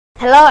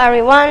Hello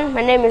everyone,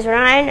 my name is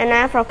Ryan and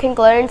I'm from King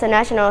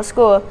International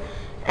School.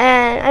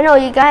 And I know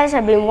you guys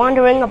have been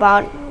wondering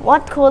about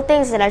what cool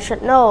things that I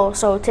should know.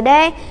 So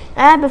today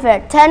I have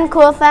prepared 10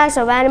 cool facts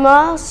of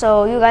animals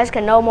so you guys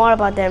can know more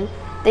about them.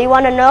 Do you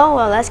want to know?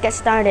 Well, let's get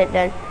started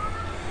then.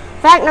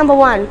 Fact number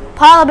 1.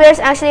 Polar bears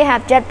actually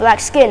have jet black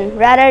skin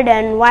rather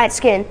than white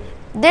skin.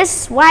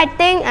 This white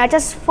thing are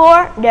just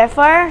for their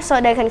fur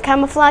so they can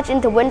camouflage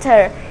into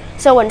winter.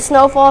 So when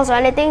snow falls or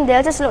anything,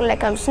 they'll just look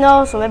like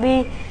snow. So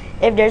maybe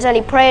if there's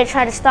any prey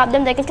try to stop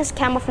them, they can just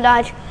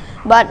camouflage.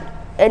 But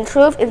in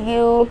truth, if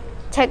you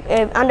check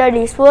under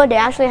these fur, they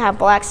actually have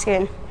black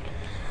skin.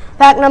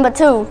 Fact number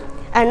 2.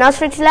 An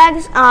ostrich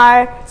legs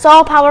are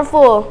so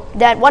powerful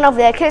that one of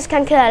their kids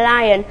can kill a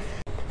lion.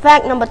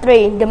 Fact number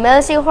 3. The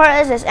male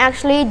seahorse is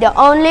actually the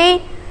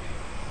only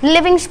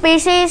living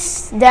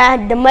species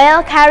that the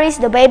male carries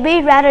the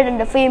baby rather than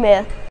the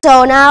female.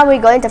 So now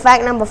we're going to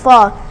fact number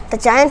 4. The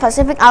giant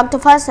Pacific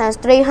octopus has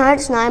 3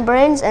 hearts, 9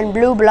 brains, and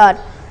blue blood.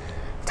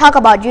 Talk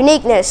about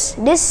uniqueness.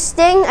 This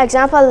thing,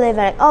 example,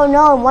 like, oh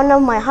no, one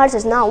of my hearts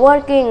is not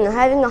working, I'm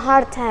having a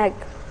heart attack.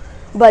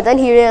 But then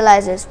he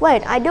realizes,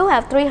 wait, I do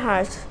have 3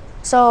 hearts,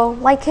 so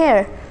why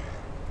care?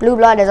 Blue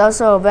blood is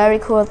also a very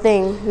cool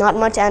thing. Not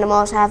much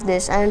animals have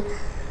this. And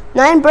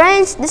 9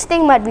 brains, this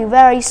thing might be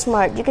very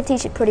smart. You can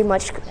teach it pretty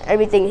much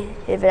everything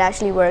if it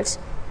actually works.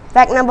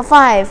 Fact number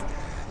 5.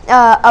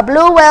 A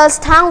blue whale's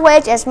tongue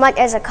weighs as much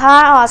as a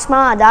car or a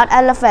small adult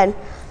elephant.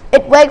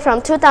 It weighs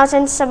from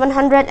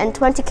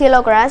 2,720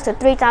 kilograms to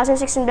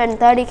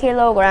 3,630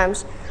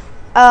 kilograms.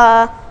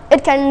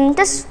 It can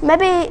just,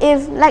 maybe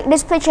if like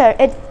this picture,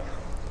 its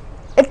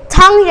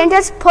tongue, you can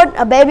just put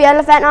a baby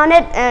elephant on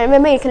it and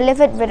maybe you can lift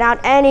it without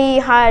any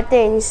hard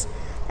things.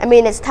 I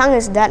mean, its tongue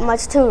is that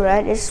much too,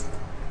 right? It's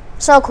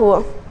so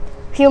cool.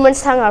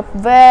 Humans' tongue are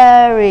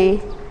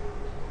very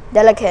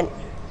delicate.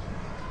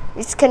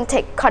 It can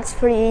take cuts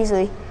pretty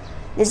easily.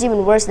 It's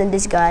even worse than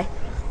this guy.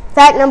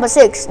 Fact number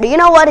 6. Do you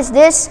know what is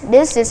this?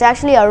 This is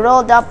actually a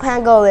rolled up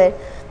pangolin.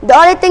 The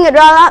only thing it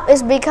rolled up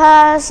is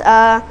because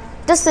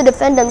just to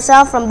defend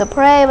themselves from the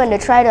prey when they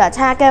try to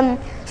attack them.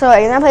 So for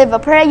example, if a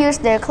prey uses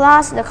their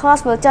claws, the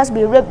claws will just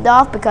be ripped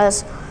off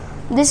because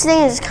this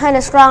thing is kind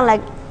of strong,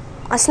 like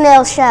a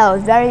snail shell.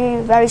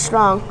 Very, very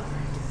strong.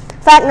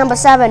 Fact number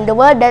 7. The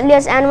world's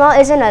deadliest animal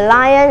isn't a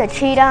lion, a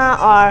cheetah,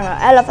 or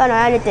an elephant or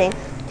anything.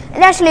 It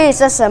actually is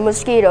just a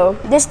mosquito.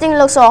 This thing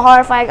looks so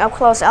horrifying up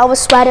close. I always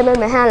sweat him in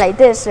my hand like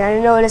this, and I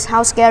notice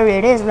how scary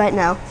it is right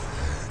now.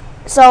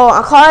 So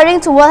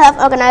according to World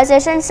Health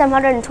Organization,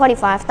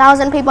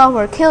 725,000 people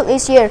were killed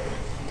each year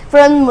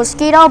from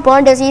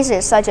mosquito-borne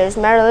diseases such as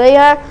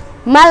malaria,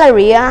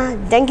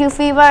 dengue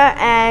fever,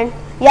 and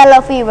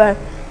yellow fever.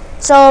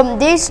 So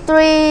these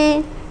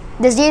 3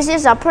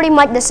 diseases are pretty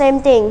much the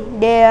same thing.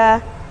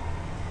 The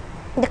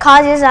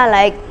causes are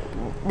like,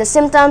 the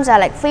symptoms are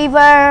like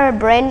fever,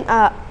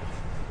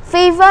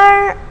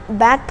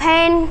 back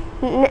pain,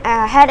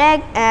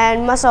 headache,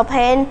 and muscle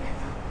pain.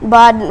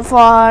 But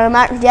for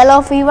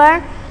yellow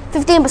fever,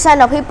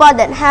 15% of people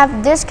that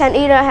have this can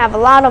either have a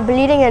lot of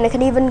bleeding and they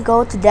can even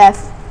go to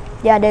death.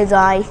 Yeah, they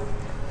die.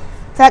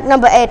 Fact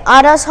number 8.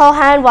 Otters hold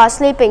hands while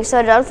sleeping so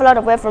they don't float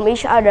away from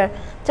each other.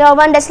 So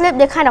when they sleep,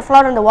 they kind of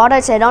float on the water,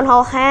 so they don't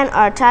hold hands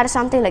or try to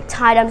something like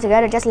tie them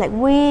together, just like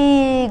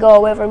we go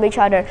away from each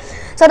other.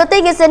 So the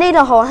thing is, they need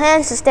to hold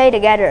hands to stay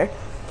together.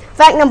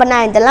 Fact number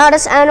 9. The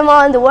largest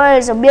animal in the world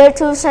is a mere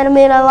 2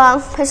 centimeter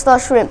long pistol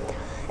shrimp.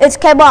 It's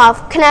capable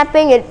of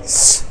snapping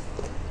its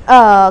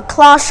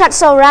claws shut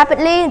so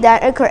rapidly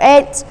that it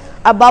creates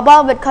a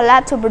bubble with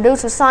collapse to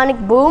produce a sonic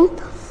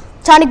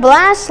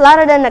blast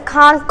louder than the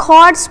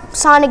Concorde's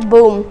sonic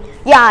boom.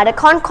 Yeah, the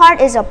Concorde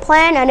is a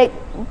plane and it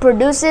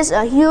produces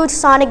a huge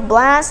sonic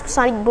blast,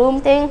 sonic boom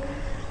thing.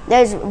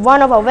 There's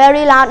one of a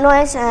very loud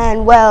noise,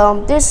 and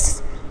well,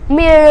 this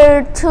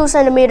mere 2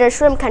 centimeter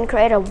shrimp can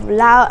create a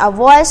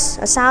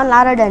sound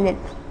louder than it.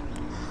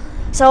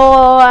 So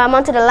I'm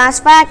on to the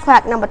last fact,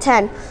 fact number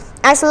 10.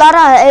 Axolotls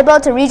are able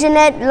to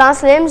regenerate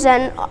lost limbs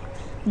and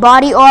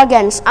body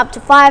organs up to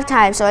 5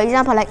 times. So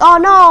example like, oh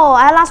no,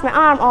 I lost my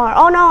arm, or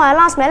oh no, I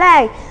lost my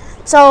leg.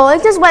 So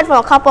it just wait for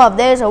a couple of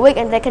days or a week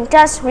and they can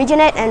just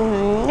regenerate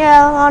and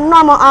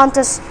normal arm,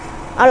 just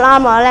an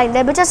arm or leg,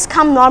 they will just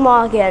come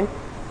normal again.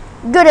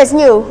 Good as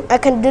new. I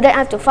can do that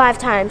up to 5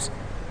 times.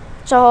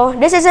 So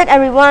this is it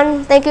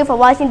everyone. Thank you for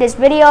watching this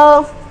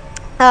video.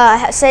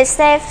 Stay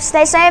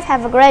safe,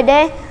 have a great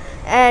day,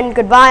 and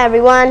goodbye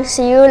everyone.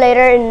 See you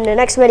later in the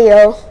next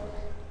video.